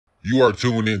You are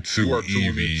tuned into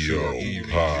EVO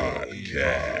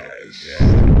Podcast.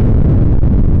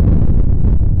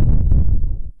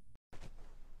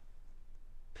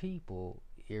 People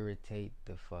irritate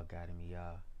the fuck out of me,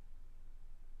 y'all.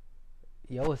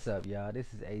 Yo, what's up, y'all? This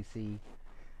is AC,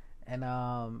 and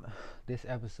this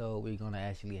episode we're gonna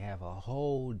actually have a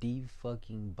whole deep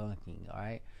fucking bunking. All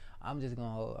right, I'm just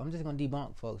gonna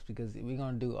debunk folks because we're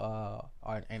gonna do an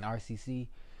RCC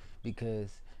because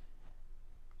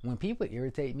when people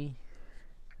irritate me,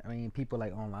 I mean, people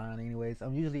like online, anyways.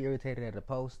 I'm usually irritated at a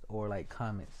post or like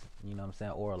comments, you know what I'm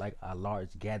saying, or like a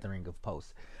large gathering of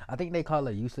posts. I think they call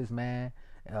a useless man,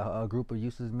 a group of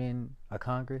useless men, a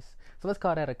congress. So let's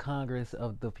call that a congress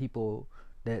of the people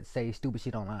that say stupid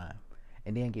shit online,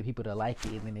 and then get people to like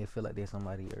it, and then they feel like they're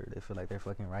somebody or they feel like they're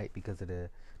fucking right because of the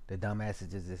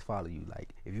dumbasses just follow you. Like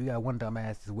if you got one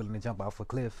dumbass that's willing to jump off a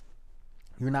cliff,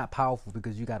 you're not powerful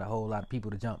because you got a whole lot of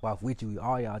people to jump off with you.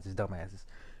 All y'all just dumbasses.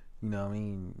 You know what I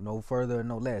mean? No further,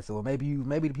 no less. Or maybe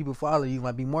the people follow you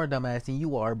might be more dumbass than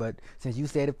you are, but since you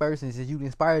said it first and since you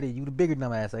inspired it, you the bigger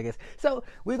dumbass, I guess. So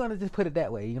we're gonna just put it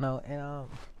that way, you know. And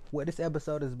what this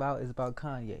episode is about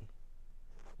Kanye.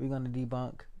 We're gonna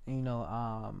debunk,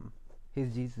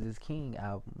 his Jesus is King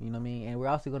album. You know what I mean? And we're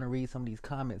also gonna read some of these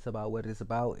comments about what it's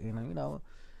about. And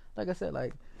like I said,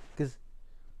 like, because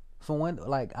from one,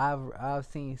 like I've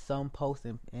seen some posts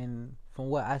and from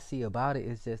what I see about it,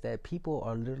 it's just that people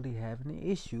are literally having an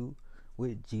issue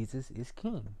with Jesus is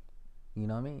King. You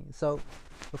know what I mean? So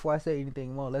before I say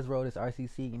anything more, let's roll this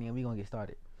RCC and then we're gonna get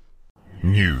started.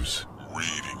 News.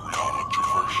 Reading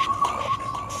controversial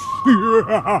comments.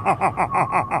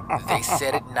 They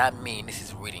said it, not me. This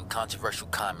is reading controversial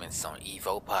comments on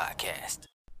Evo Podcast.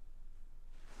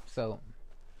 So,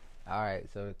 all right.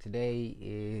 So today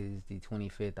is the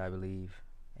 25th, I believe,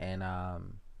 and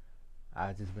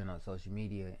I just been on social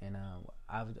media and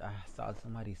I saw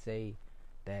somebody say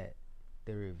that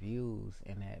the reviews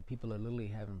and that people are literally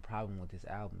having a problem with this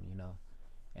album, you know.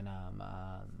 And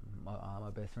my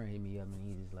best friend hit me up and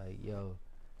he's just like, yo,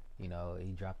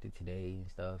 he dropped it today and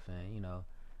stuff,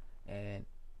 and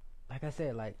like I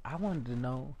said, like I wanted to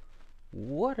know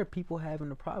what are people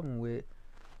having a problem with,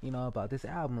 about this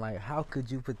album. Like how could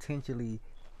you potentially,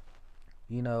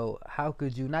 how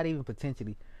could you not even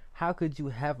potentially, how could you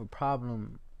have a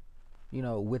problem,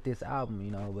 with this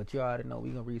album, but you already know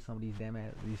we gonna read some of these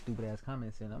these stupid ass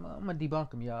comments, and I'm gonna debunk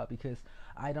them, y'all, because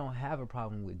I don't have a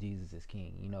problem with Jesus is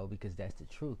King, because that's the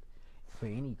truth. For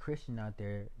any Christian out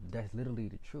there, that's literally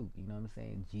the truth, you know what I'm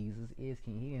saying? Jesus is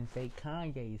King. He didn't say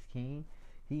Kanye is King.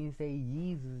 He didn't say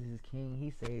Jesus is King. He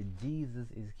said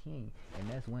Jesus is King, and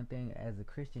that's one thing as a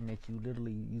Christian that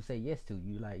you say yes to.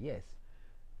 You like yes.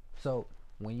 So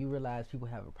when you realize people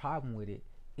have a problem with it,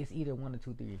 it's either one or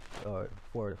two, three, or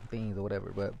four things or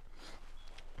whatever. But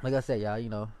like I said,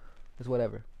 y'all, it's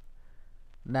whatever.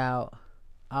 Now,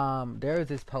 there was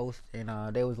this post, and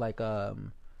there was like,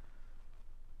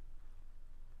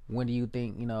 when do you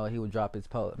think he would drop his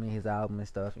album and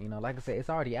stuff? Like I said, it's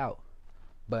already out,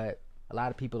 but a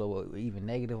lot of people are even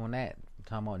negative on that,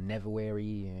 talking about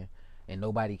Neverwary and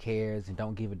nobody cares and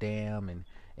don't give a damn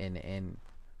and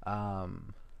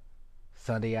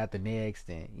Sunday after next,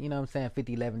 and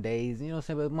 50, 11 days, what I'm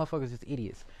saying, but motherfuckers just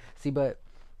idiots. See, but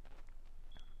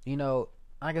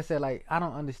like I said, like I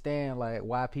don't understand like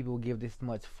why people give this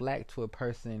much flack to a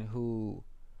person who,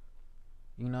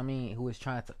 who is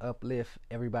trying to uplift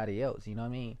everybody else,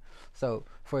 So,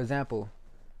 for example,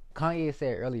 Kanye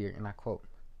said earlier, and I quote,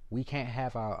 we don't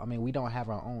have our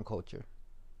own culture.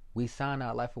 We sign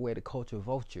our life away to culture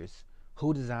vultures.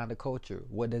 Who designed the culture?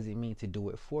 What does it mean to do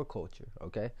it for culture?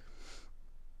 Okay.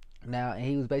 Now, and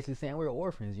he was basically saying we're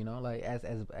orphans, like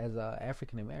as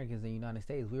African Americans in the United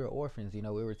States, we were orphans, we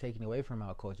were taken away from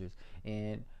our cultures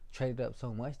and traded up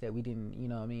so much that we didn't,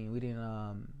 we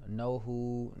didn't know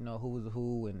who was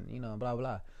who, and blah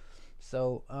blah.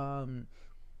 So,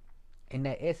 in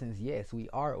that essence, yes, we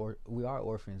are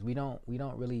orphans. We don't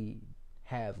really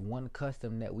have one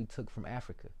custom that we took from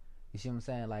Africa. You see what I'm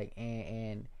saying? Like,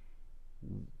 and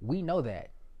we know that.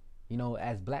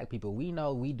 As black people, we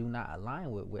know we do not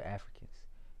align with Africans.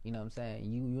 You know what I'm saying?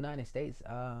 United States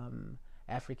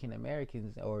African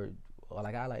Americans, or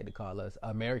like I like to call us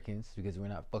Americans because we're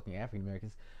not fucking African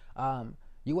Americans.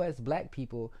 U.S. black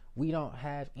people, we don't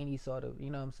have any sort of,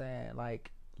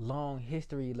 like long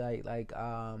history like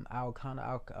our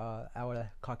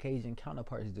Caucasian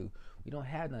counterparts do. We don't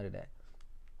have none of that.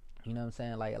 You know what I'm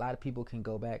saying? Like a lot of people can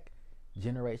go back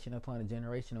generation upon a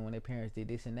generation and when their parents did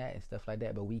this and that and stuff like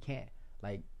that, but we can't.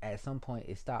 Like at some point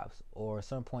it stops, or at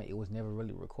some point it was never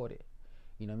really recorded.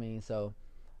 You know what I mean? So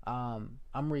I'm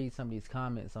reading some of these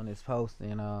comments on this post,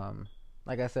 and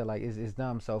like I said, like it's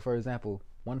dumb. So for example,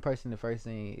 one person, the first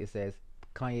thing it says,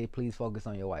 Kanye, please focus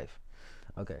on your wife.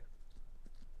 Okay.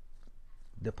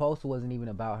 The post wasn't even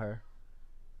about her.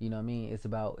 You know what I mean? It's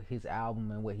about his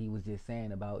album and what he was just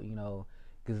saying about,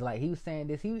 because like he was saying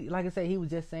this, like I said, he was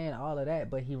just saying all of that,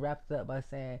 but he wrapped it up by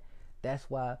saying, that's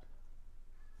why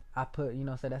I put,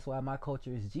 so that's why my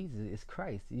culture is Jesus, it's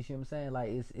Christ. You see what I'm saying?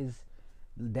 Like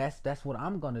that's what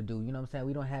I'm gonna do. You know what I'm saying?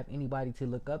 We don't have anybody to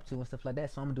look up to and stuff like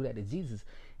that, so I'm gonna do that to Jesus.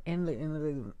 And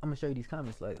I'm gonna show you these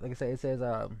comments. Like I said, it says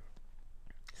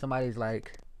somebody's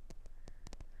like,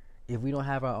 if we don't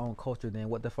have our own culture, then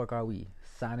what the fuck are we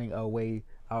signing away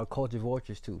our culture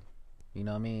vultures to? You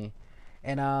know what I mean?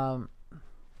 And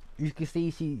you can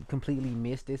see she completely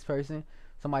missed this person.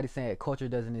 Somebody saying culture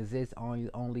doesn't exist,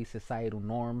 only societal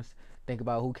norms. Think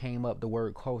about who came up the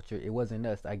word culture. It wasn't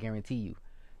us, I guarantee you.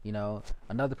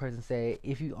 Another person said,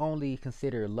 if you only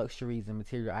consider luxuries and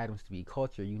material items to be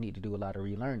culture, you need to do a lot of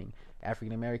relearning.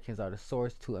 African Americans are the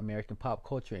source to American pop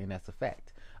culture, and that's a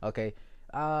fact. Okay.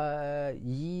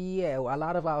 Yeah, a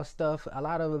lot of our stuff, a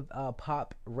lot of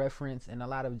pop reference, and a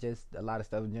lot of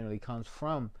stuff generally comes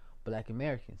from Black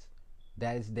Americans.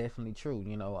 That is definitely true.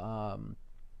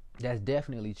 That's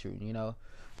definitely true.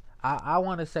 I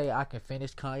want to say, I can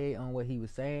finish Kanye on what he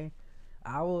was saying.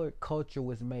 Our culture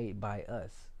was made by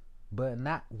us, but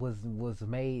not was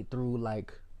made through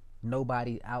like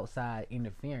nobody outside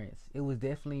interference. It was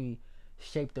definitely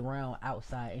shaped around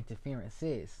outside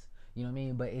interferences. You know what I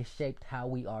mean? But it shaped how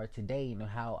we are today,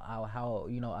 how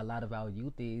a lot of our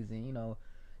youth is, and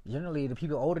generally the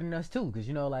people older than us too, because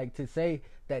like to say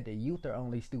that the youth are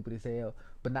only stupid as hell,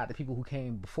 but not the people who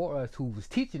came before us who was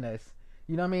teaching us.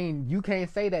 You know what I mean? You can't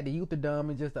say that the youth are dumb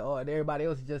and just everybody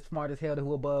else is just smart as hell to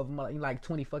who above like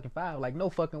 20 fucking 5. Like, no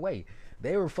fucking way.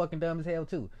 They were fucking dumb as hell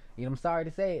too. I'm sorry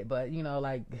to say it, but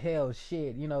like hell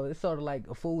shit. It's sort of like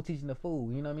a fool teaching a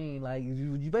fool. You know what I mean? Like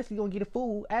you basically gonna get a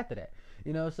fool after that.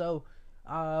 So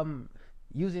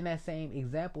using that same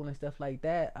example and stuff like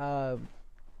that,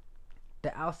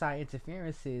 the outside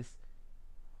interferences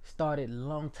started a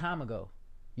long time ago.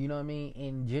 You know what I mean?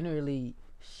 And generally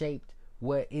shaped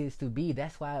what is to be.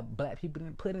 That's why Black people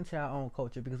didn't put into our own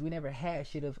culture, because we never had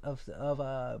shit of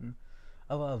a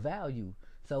value.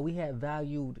 So we had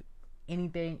valued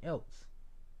anything else.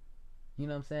 You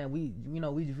know what I'm saying? We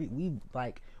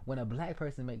like, when a Black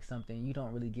person makes something, you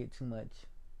don't really get too much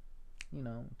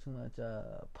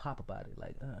pop about it,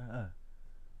 like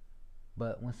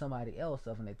but when somebody else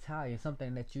of an Italian,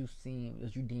 something that you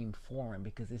deem foreign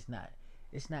because it's not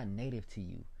native to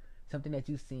you, something that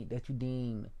you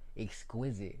deem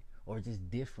exquisite or just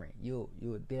different,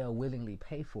 they'll willingly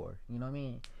pay for. You know what I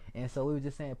mean? And so we were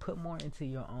just saying, put more into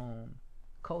your own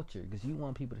culture, because you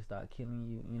want people to start killing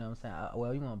you. You know what I'm saying?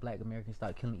 Well, you want Black Americans to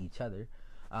start killing each other.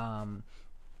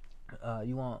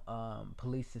 You want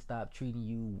police to stop treating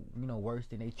you, worse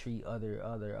than they treat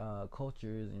other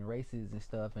cultures and races and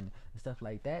stuff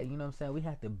like that. You know what I'm saying? We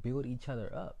have to build each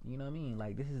other up. You know what I mean?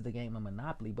 Like, this is the game of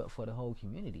Monopoly, but for the whole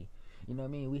community. You know what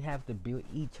I mean? We have to build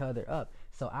each other up.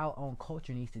 So our own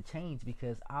culture needs to change,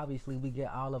 because obviously we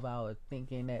get all of our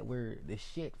thinking that we're the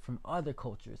shit from other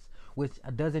cultures, which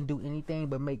doesn't do anything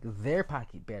but make their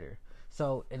pocket better.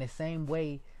 So in the same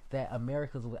way that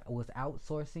America was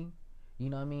outsourcing, you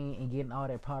know what I mean, and getting all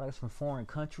their products from foreign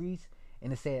countries,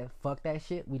 and it said, fuck that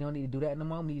shit, we don't need to do that no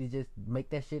more, we need to just make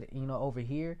that shit, over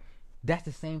here. That's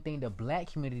the same thing the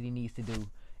Black community needs to do.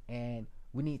 And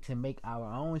we need to make our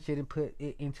own shit and put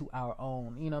it into our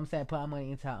own, you know what I'm saying, put our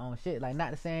money into our own shit. Like,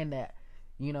 not saying that,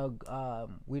 we don't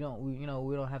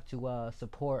have to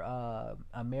support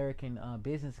American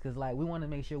business, because like, we want to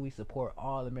make sure we support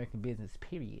all American business,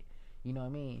 period. You know what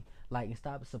I mean? Like, and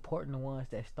stop supporting the ones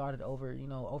that started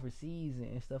overseas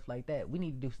and stuff like that. We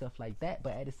need to do stuff like that,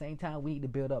 but at the same time, we need to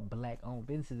build up Black-owned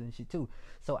businesses and shit too.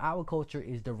 So our culture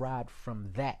is derived from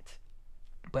that,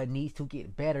 but needs to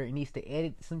get better. It needs to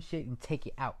edit some shit and take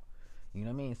it out. You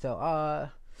know what I mean? So,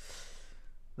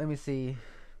 let me see.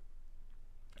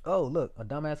 Oh, look, a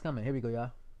dumbass comment. Here we go,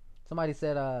 y'all. Somebody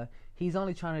said, he's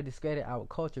only trying to discredit our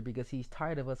culture because he's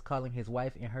tired of us calling his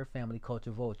wife and her family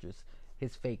culture vultures.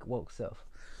 His fake woke self.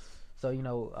 So,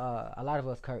 a lot of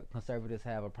us conservatives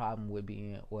have a problem with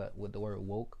with the word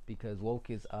woke, because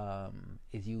woke is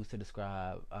used to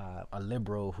describe a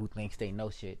liberal who thinks they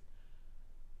know shit,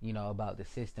 about the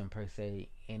system per se,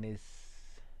 and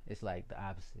it's like the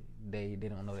opposite. They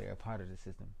don't know they're a part of the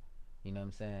system. You know what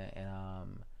I'm saying?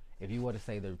 And if you were to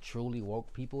say they're truly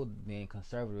woke people, then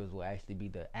conservatives will actually be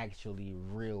the actually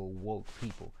real woke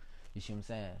people. You see what I'm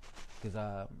saying? Because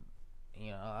I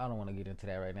don't want to get into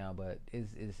that right now, but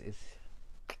it's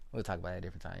We'll talk about it a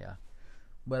different time, y'all.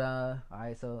 But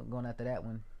alright, so going after that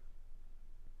one.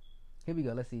 Here we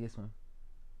go, let's see this one.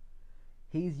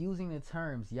 He's using the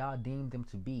terms y'all deemed them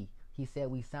to be. He said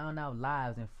we sound out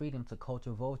lives and freedom to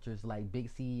culture vultures like big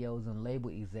CEOs and label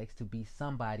execs to be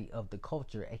somebody of the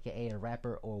culture, aka a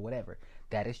rapper or whatever.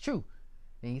 That is true.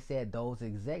 Then he said those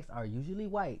execs are usually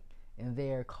white and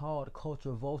they're called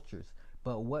culture vultures.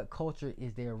 But what culture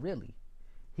is there really?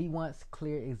 He wants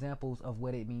clear examples of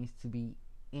what it means to be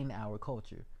in our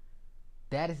culture.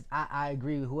 That is, I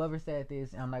agree with whoever said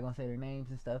this. I'm not gonna say their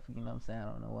names and stuff. You know what I'm saying? I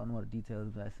don't know the details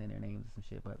about saying their names and some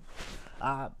shit. But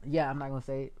yeah, I'm not gonna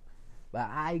say it. But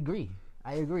I agree.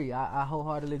 I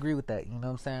wholeheartedly agree with that. You know what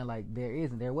I'm saying? Like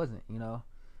there wasn't. You know.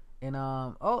 And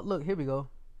oh look, here we go.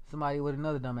 Somebody with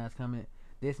another dumbass comment.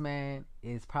 This man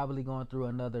is probably going through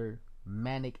another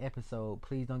manic episode.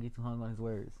 Please don't get too hung on his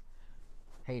words.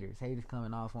 Haters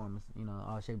coming all forms. You know,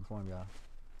 all shape and form, y'all.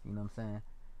 You know what I'm saying?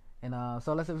 And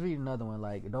so let's read another one.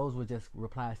 Like those were just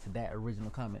replies to that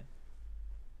original comment.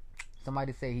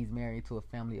 Somebody said he's married to a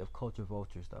family of culture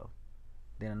vultures though.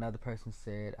 Then another person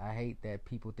said, I hate that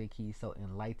people think he's so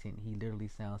enlightened. He literally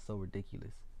sounds so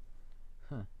ridiculous.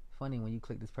 Funny when you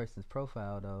click this person's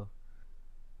profile though.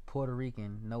 Puerto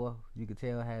Rican, Noah, you could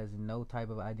tell has no type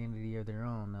of identity of their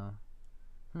own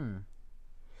though.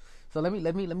 So let me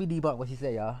debunk what she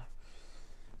said, y'all.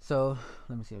 So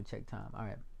let me see, I'll check time.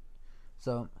 Alright.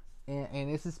 So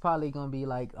and this is probably gonna be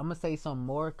like, I'm gonna say some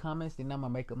more comments, then I'm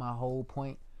gonna make up my whole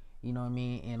point. You know what I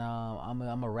mean? And I'm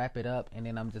gonna wrap it up, and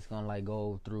then I'm just gonna like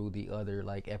go through the other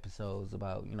like episodes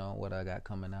about, you know, what I got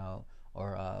coming out,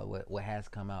 or what has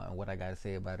come out and what I gotta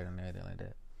say about it and everything like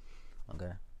that.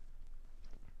 Okay.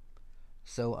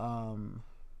 So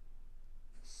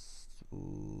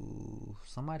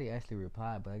somebody actually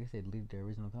replied, but I guess they deleted their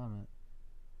original comment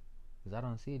because I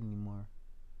don't see it anymore.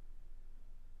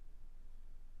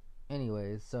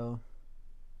 Anyways, so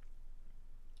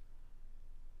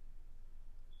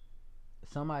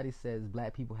somebody says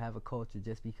black people have a culture.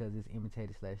 Just because it's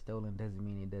imitated / stolen doesn't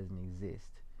mean it doesn't exist.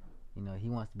 You know, he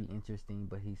wants to be interesting,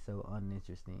 but he's so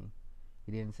uninteresting.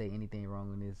 He didn't say anything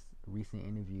wrong in his recent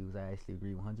interviews. I actually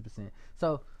agree 100%.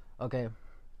 So, okay,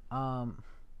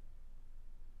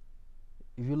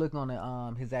 if you look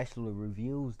on his actual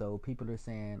reviews, though, people are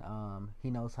saying he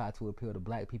knows how to appeal to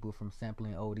black people, from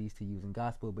sampling oldies to using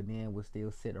gospel, but then will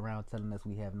still sit around telling us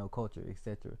we have no culture,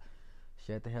 etc.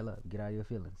 Shut the hell up. Get out of your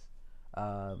feelings.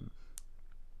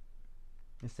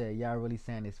 It said, y'all really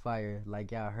saying it's fire,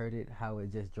 like y'all heard it, how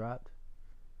it just dropped?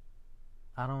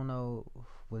 I don't know.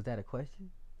 Was that a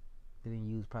question? Didn't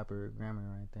use proper grammar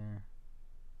right there.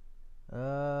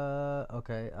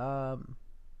 Okay.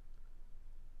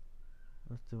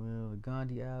 What's the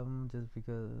Gandhi album? Just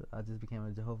because I just became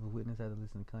a Jehovah's Witness after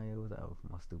listening to Kanye. Was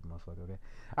my stupid motherfucker? Okay.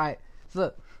 All right. So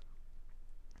look,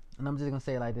 and I'm just gonna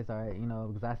say it like this. All right, you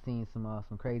know, because I seen some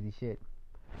crazy shit.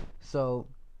 So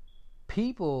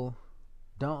people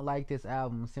don't like this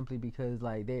album simply because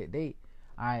like they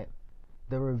all right.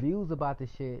 The reviews about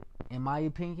this shit, in my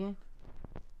opinion,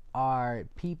 are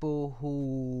people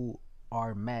who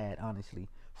are mad, honestly.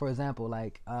 For example,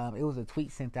 like, it was a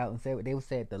tweet sent out and said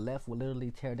the left will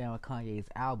literally tear down Kanye's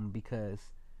album because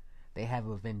they have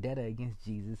a vendetta against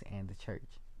Jesus and the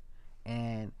church.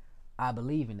 And I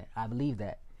believe in it. I believe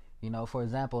that. You know, for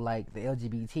example, like the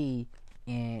LGBT,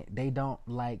 and they don't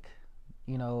like,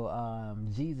 you know,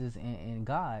 Jesus and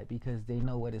God because they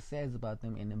know what it says about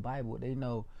them in the Bible. They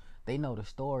know the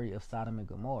story of Sodom and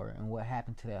Gomorrah and what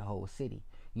happened to that whole city.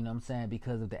 You know what I'm saying?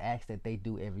 Because of the acts that they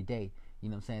do every day. You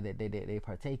know what I'm saying? That they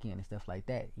partake in and stuff like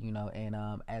that. You know, and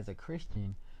as a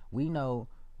Christian, we know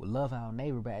we love our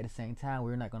neighbor, but at the same time,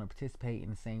 we're not going to participate in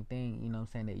the same thing, you know what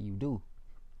I'm saying, that you do.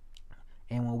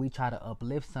 And when we try to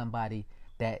uplift somebody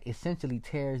that essentially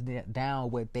tears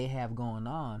down what they have going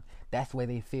on, that's where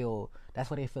they feel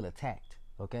attacked.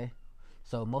 Okay?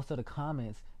 So most of the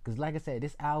comments, because like I said,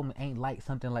 this album ain't like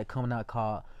something like coming out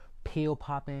called Pill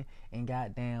Popping and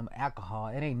goddamn Alcohol.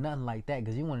 It ain't nothing like that,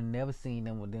 because you would have never seen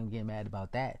them with them get mad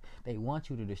about that. They want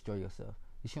you to destroy yourself.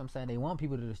 You see what I'm saying? They want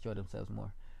people to destroy themselves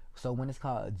more. So when it's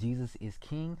called Jesus is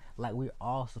King, like we're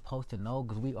all supposed to know,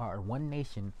 because we are one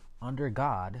nation under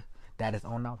God. That is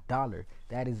on our dollar.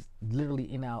 That is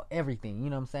literally in our everything. You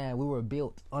know what I'm saying? We were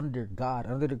built under God,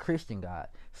 under the Christian God.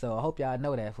 So I hope y'all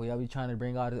know that. For y'all be trying to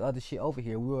bring all this other shit over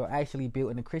here, we were actually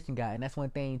built in the Christian God. And that's one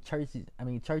thing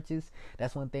churches,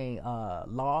 that's one thing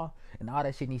law and all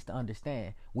that shit needs to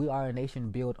understand. We are a nation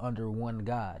built under one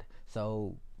God.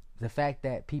 So the fact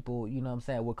that people, you know what I'm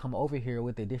saying, will come over here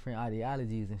with the different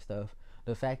ideologies and stuff,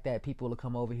 the fact that people will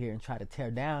come over here and try to tear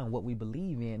down what we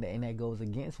believe in, and that goes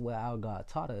against what our God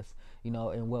taught us,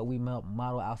 and what we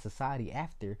model our society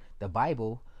after, the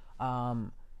Bible,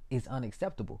 is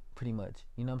unacceptable, pretty much.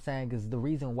 You know what I'm saying? Because the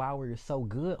reason why we're so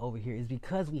good over here is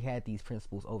because we had these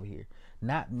principles over here,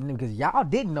 not because y'all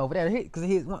didn't over there.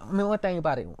 Because one thing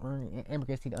about it,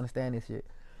 immigrants need to understand this shit.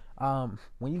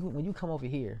 When you come over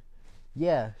here,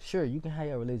 yeah, sure, you can have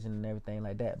your religion and everything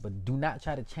like that, but do not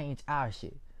try to change our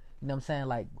shit. You know what I'm saying?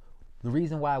 Like, the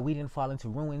reason why we didn't fall into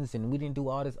ruins and we didn't do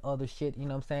all this other shit, you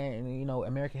know what I'm saying? And,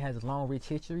 America has a long, rich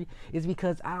history, is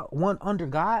because under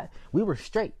God, we were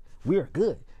straight. We were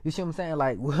good. You see what I'm saying?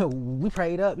 Like, we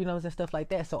prayed up, you know what I'm saying? Stuff like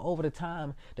that. So over the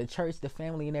time, the church, the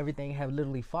family, and everything have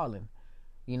literally fallen.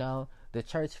 The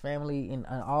church, family, and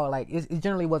all, like, it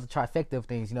generally was a trifecta of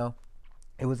things,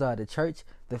 It was the church,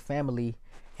 the family,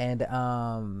 and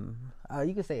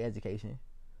you could say education.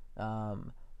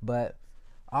 But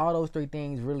all those three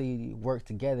things really work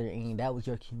together, and that was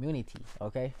your community,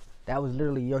 okay? That was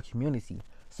literally your community.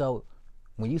 So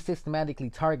when you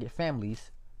systematically target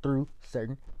families through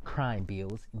certain crime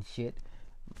bills and shit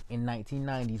in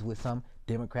 1990s with some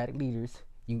Democratic leaders,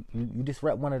 you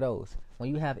disrupt one of those. When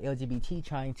you have LGBT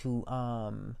trying to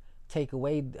take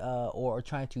away or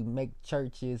trying to make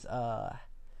churches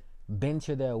bend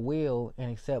to their will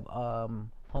and accept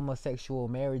homosexual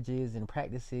marriages and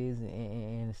practices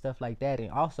and stuff like that,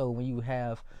 and also when you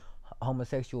have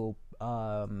homosexual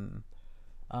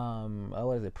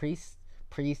priests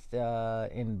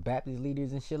and Baptist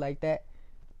leaders and shit like that,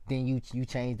 then you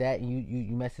change that and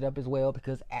you mess it up as well,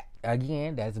 because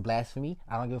again, that's blasphemy.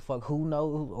 I don't give a fuck who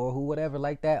knows or who whatever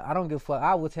like that. I don't give a fuck.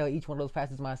 I will tell each one of those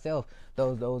pastors myself,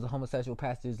 those homosexual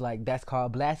pastors, like, that's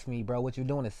called blasphemy, bro. What you're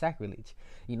doing is sacrilege.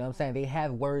 You know what I'm saying? They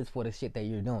have words for the shit that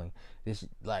you're doing. This,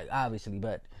 like, obviously,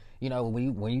 but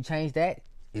when you change that,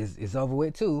 it's over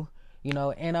with too.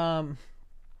 And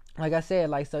like I said,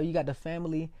 like, so you got the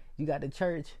family, you got the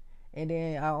church. And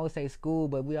then I always say school,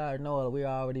 but we already know we're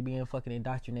already being fucking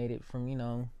indoctrinated from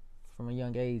a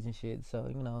young age and shit.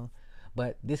 So,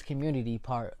 but this community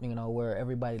part, where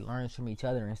everybody learns from each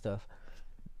other and stuff,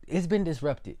 it's been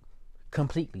disrupted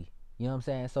completely. You know what I'm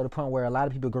saying? So the point where a lot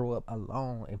of people grow up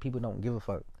alone and people don't give a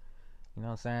fuck. You know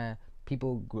what I'm saying?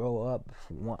 People grow up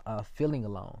feeling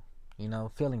alone,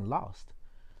 feeling lost.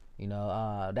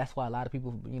 That's why a lot of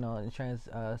people,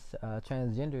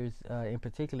 transgenders in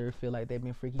particular, feel like they've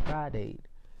been Freaky Friday'd.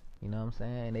 You know what I'm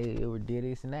saying? They were did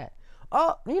this and that.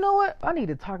 Oh, you know what? I need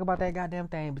to talk about that goddamn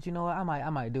thing. But you know what? I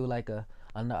might do like a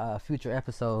future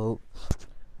episode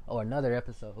or another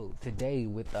episode today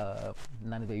with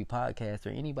 90 Baby Podcast or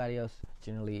anybody else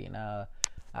generally, and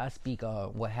I speak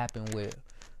on what happened with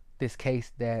this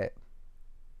case that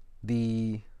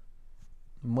the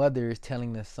mother is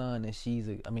telling the son that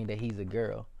that he's a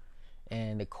girl,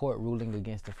 and the court ruling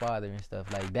against the father and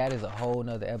stuff. Like, that is a whole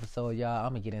nother episode, y'all.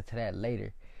 I'm gonna get into that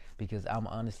later, because I'm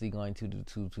honestly going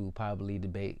to probably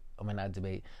not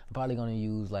debate. I'm probably gonna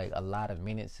use like a lot of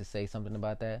minutes to say something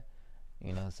about that,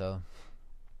 so.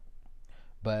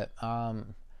 But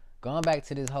going back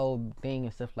to this whole thing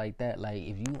and stuff like that, like,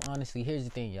 if you honestly, here's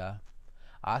the thing, y'all.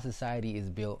 Our society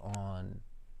is built on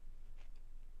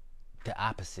the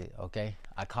opposite, okay?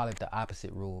 I call it the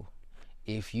opposite rule.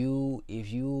 If you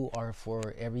are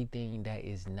for everything that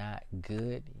is not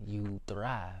good, you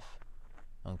thrive.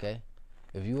 Okay?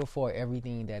 If you are for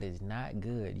everything that is not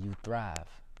good, you thrive.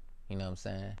 You know what I'm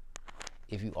saying?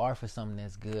 If you are for something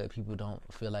that's good, people don't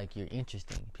feel like you're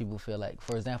interesting. People feel like,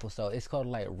 for example, so it's called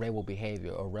like rebel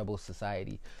behavior or rebel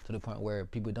society, to the point where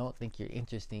people don't think you're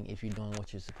interesting if you're doing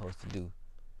what you're supposed to do.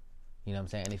 You know what I'm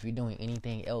saying? And if you're doing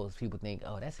anything else, people think,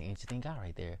 oh, that's an interesting guy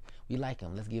right there. We like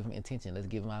him. Let's give him attention. Let's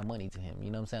give our money to him.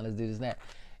 You know what I'm saying? Let's do this and that.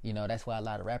 That's why a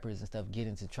lot of rappers and stuff get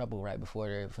into trouble right before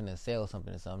they're finna sell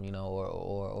something or something,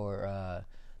 or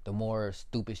the more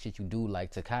stupid shit you do,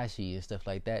 like Tekashi and stuff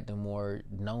like that, the more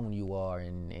known you are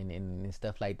and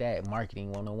stuff like that.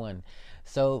 Marketing 101.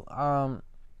 So,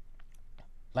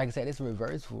 like I said, this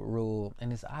reverse rule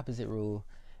and this opposite rule,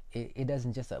 it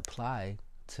doesn't just apply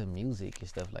to music and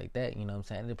stuff like that, you know what I'm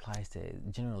saying? It applies to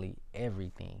generally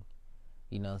everything,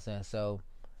 you know what I'm saying? So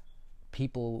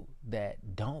people that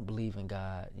don't believe in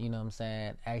God, you know what I'm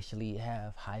saying, actually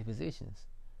have high positions,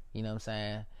 you know what I'm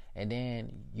saying? And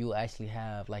then you actually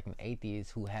have like an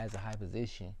atheist who has a high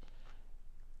position,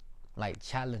 like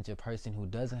challenge a person who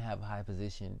doesn't have a high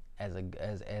position as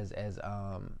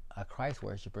a Christ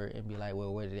worshiper and be like,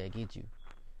 well, where did that get you?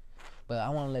 But I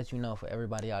want to let you know, for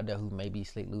everybody out there who may be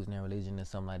slick losing their religion or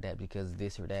something like that because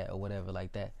this or that or whatever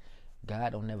like that,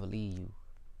 God don't never leave you.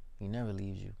 He never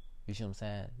leaves you. You see what I'm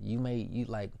saying?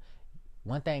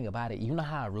 one thing about it, you know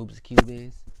how a Rubik's Cube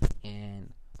is?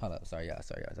 And, hold up, sorry, y'all,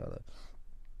 hold up.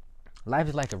 Life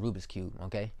is like a Rubik's Cube,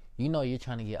 okay? You know you're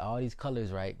trying to get all these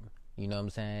colors right, you know what I'm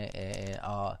saying? And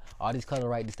all these colors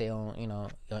right to stay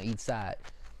on, on each side,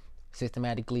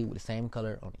 systematically with the same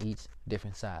color on each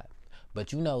different side. But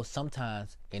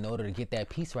sometimes in order to get that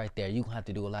piece right there, you have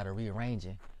to do a lot of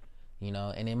rearranging,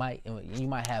 and you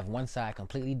might have one side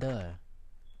completely done,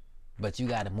 but you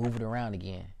got to move it around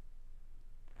again.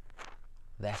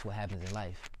 That's what happens in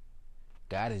life.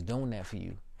 God is doing that for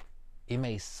you. It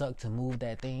may suck to move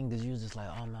that thing because you're just like,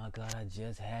 oh my God, I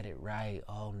just had it right.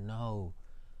 Oh no.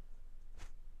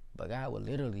 But God will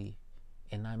literally,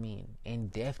 and I mean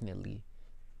indefinitely,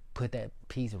 put that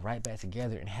piece right back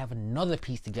together and have another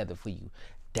piece together for you.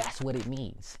 That's what it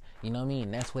means. You know what I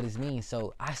mean? That's what it means.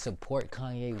 So I support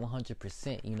Kanye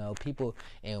 100%. People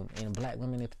and black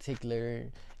women in particular,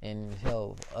 and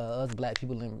hell, us black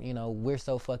people, we're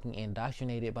so fucking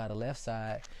indoctrinated by the left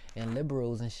side and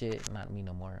liberals and shit. Not me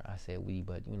no more. I said we,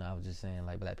 but I was just saying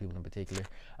like black people in particular.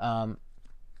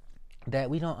 That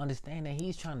we don't understand that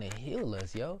he's trying to heal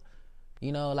us, yo.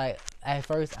 Like at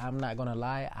first, I'm not gonna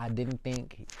lie, I didn't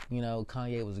think,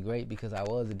 Kanye was great because I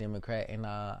was a Democrat, and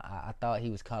I thought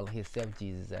he was calling himself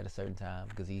Jesus at a certain time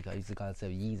because he used to call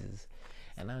himself Jesus,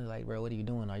 and I was like, bro, what are you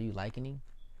doing? Are you likening?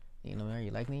 Are you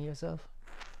likening yourself?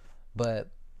 But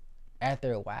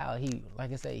after a while, he,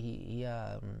 like I say, he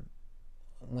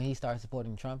when he started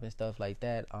supporting Trump and stuff like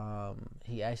that,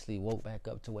 he actually woke back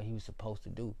up to what he was supposed to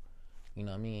do. You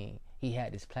know what I mean? He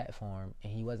had this platform,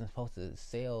 and he wasn't supposed to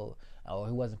sell, or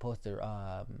he wasn't supposed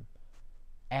to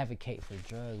advocate for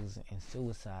drugs and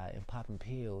suicide and popping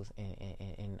pills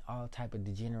and all type of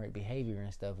degenerate behavior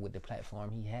and stuff with the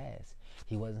platform he has.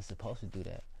 He wasn't supposed to do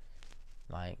that.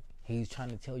 Like, he's trying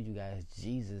to tell you guys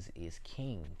Jesus is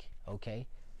king, okay?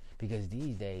 Because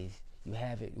these days, you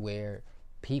have it where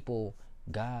people,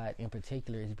 God in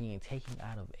particular, is being taken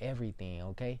out of everything,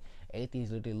 okay?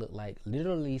 Atheists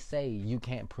literally say you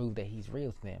can't prove that he's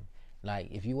real to them.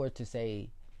 Like, if you were to say,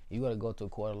 you were to go to a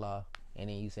court of law, and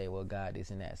then you say, well, God, this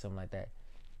and that, something like that,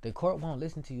 the court won't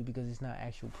listen to you because it's not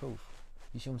actual proof.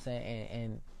 You see what I'm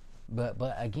saying?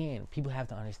 But again, people have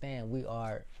to understand we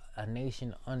are a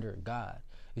nation under God.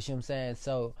 You see what I'm saying?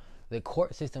 So the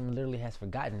court system literally has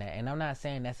forgotten that. And I'm not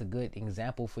saying that's a good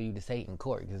example for you to say in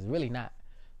court, because it's really not.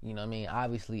 You know what I mean?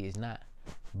 Obviously, it's not.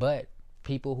 But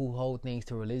people who hold things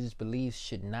to religious beliefs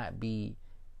should not be,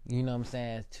 you know what I'm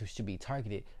saying, should be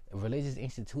targeted. Religious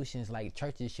institutions like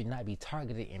churches should not be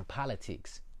targeted in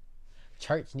politics.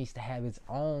 Church needs to have its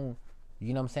own,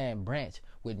 you know what I'm saying, branch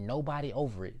with nobody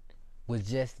over it. With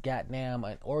just goddamn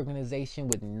an organization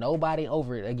with nobody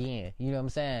over it again. You know what I'm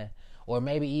saying? Or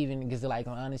maybe even, because like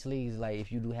honestly, it's like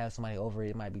if you do have somebody over it,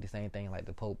 it might be the same thing like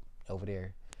the Pope over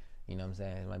there. You know what I'm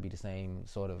saying? It might be the same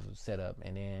sort of setup.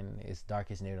 And then it's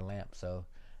darkest near the lamp. So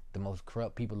the most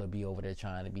corrupt people will be over there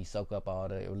trying to soak up all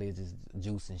the religious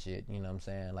juice and shit. You know what I'm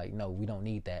saying? Like, no, we don't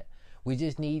need that. We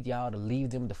just need y'all to leave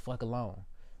them the fuck alone.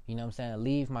 You know what I'm saying?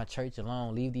 Leave my church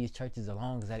alone. Leave these churches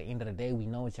alone. Because at the end of the day, we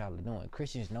know what y'all are doing.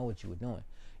 Christians know what you were doing.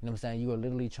 You know what I'm saying? You are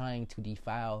literally trying to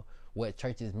defile what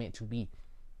church is meant to be.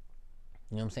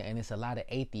 You know what I'm saying? And it's a lot of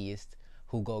atheists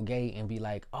who go gay and be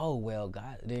like, oh, well,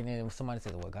 God, then somebody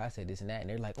says, well, God said this and that, and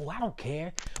they're like, oh, I don't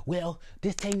care. Well,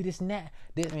 this tell you this and that.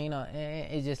 This, and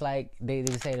it's just like they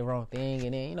say the wrong thing,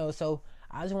 and then, so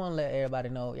I just want to let everybody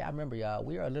know, y'all remember, y'all,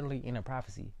 we are literally in a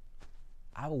prophecy.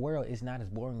 Our world is not as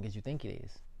boring as you think it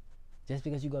is. Just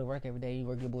because you go to work every day, you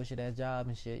work your bullshit ass job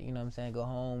and shit, you know what I'm saying, go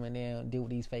home and then deal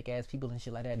with these fake ass people and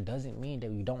shit like that, doesn't mean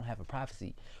that we don't have a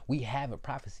prophecy. We have a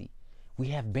prophecy. We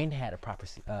have been had a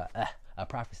prophecy.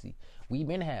 We've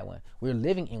been had one. We're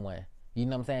living in one. You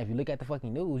know what I'm saying? If you look at the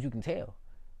fucking news, you can tell.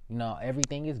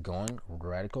 Everything is going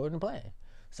right according to plan.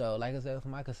 So, like I said, for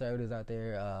my conservatives out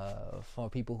there, for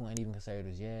people who ain't even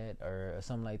conservatives yet, or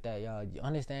something like that, y'all, you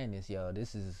understand this, y'all.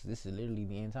 This is literally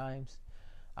the end times.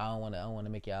 I don't want to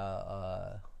make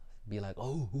y'all be like,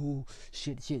 oh,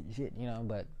 shit,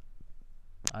 but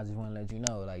I just want to let you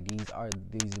know, like, these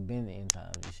have been the end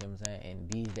times, you see what I'm saying? And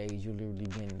these days, you're literally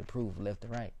getting the proof left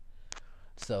and right.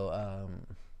 So,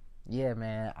 yeah,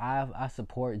 man, I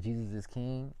support Jesus is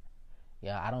King.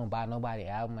 Yeah, I don't buy nobody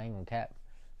album, I ain't gonna cap,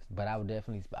 but I'll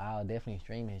definitely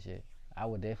stream his shit. I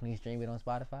would definitely stream it on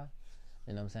Spotify.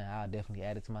 You know what I'm saying? I'll definitely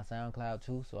add it to my SoundCloud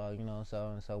too. So,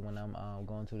 so when I'm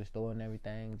going to the store and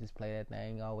everything, just play that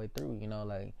thing all the way through,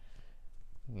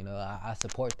 I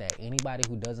support that. Anybody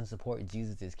who doesn't support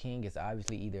Jesus is King is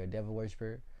obviously either a devil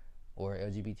worshiper or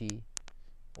LGBT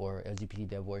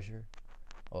devil worshiper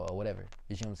or whatever.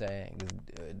 You see what I'm saying?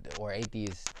 Or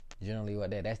atheist Generally, what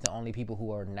that's the only people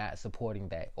who are not supporting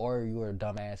that, or you're a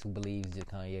dumbass who believes that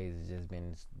Kanye has just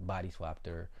been body swapped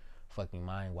or fucking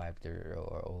mind wiped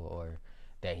or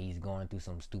that he's going through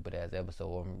some stupid ass episode,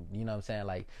 or you know what I'm saying?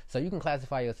 Like, so you can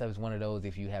classify yourself as one of those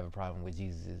if you have a problem with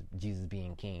Jesus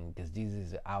being king, because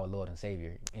Jesus is our Lord and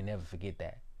Savior, and never forget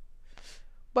that.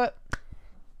 But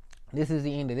this is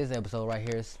the end of this episode right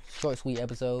here. It's a short, sweet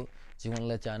episode. Just want to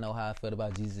let y'all know how I feel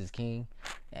about Jesus is king,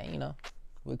 and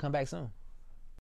we'll come back soon.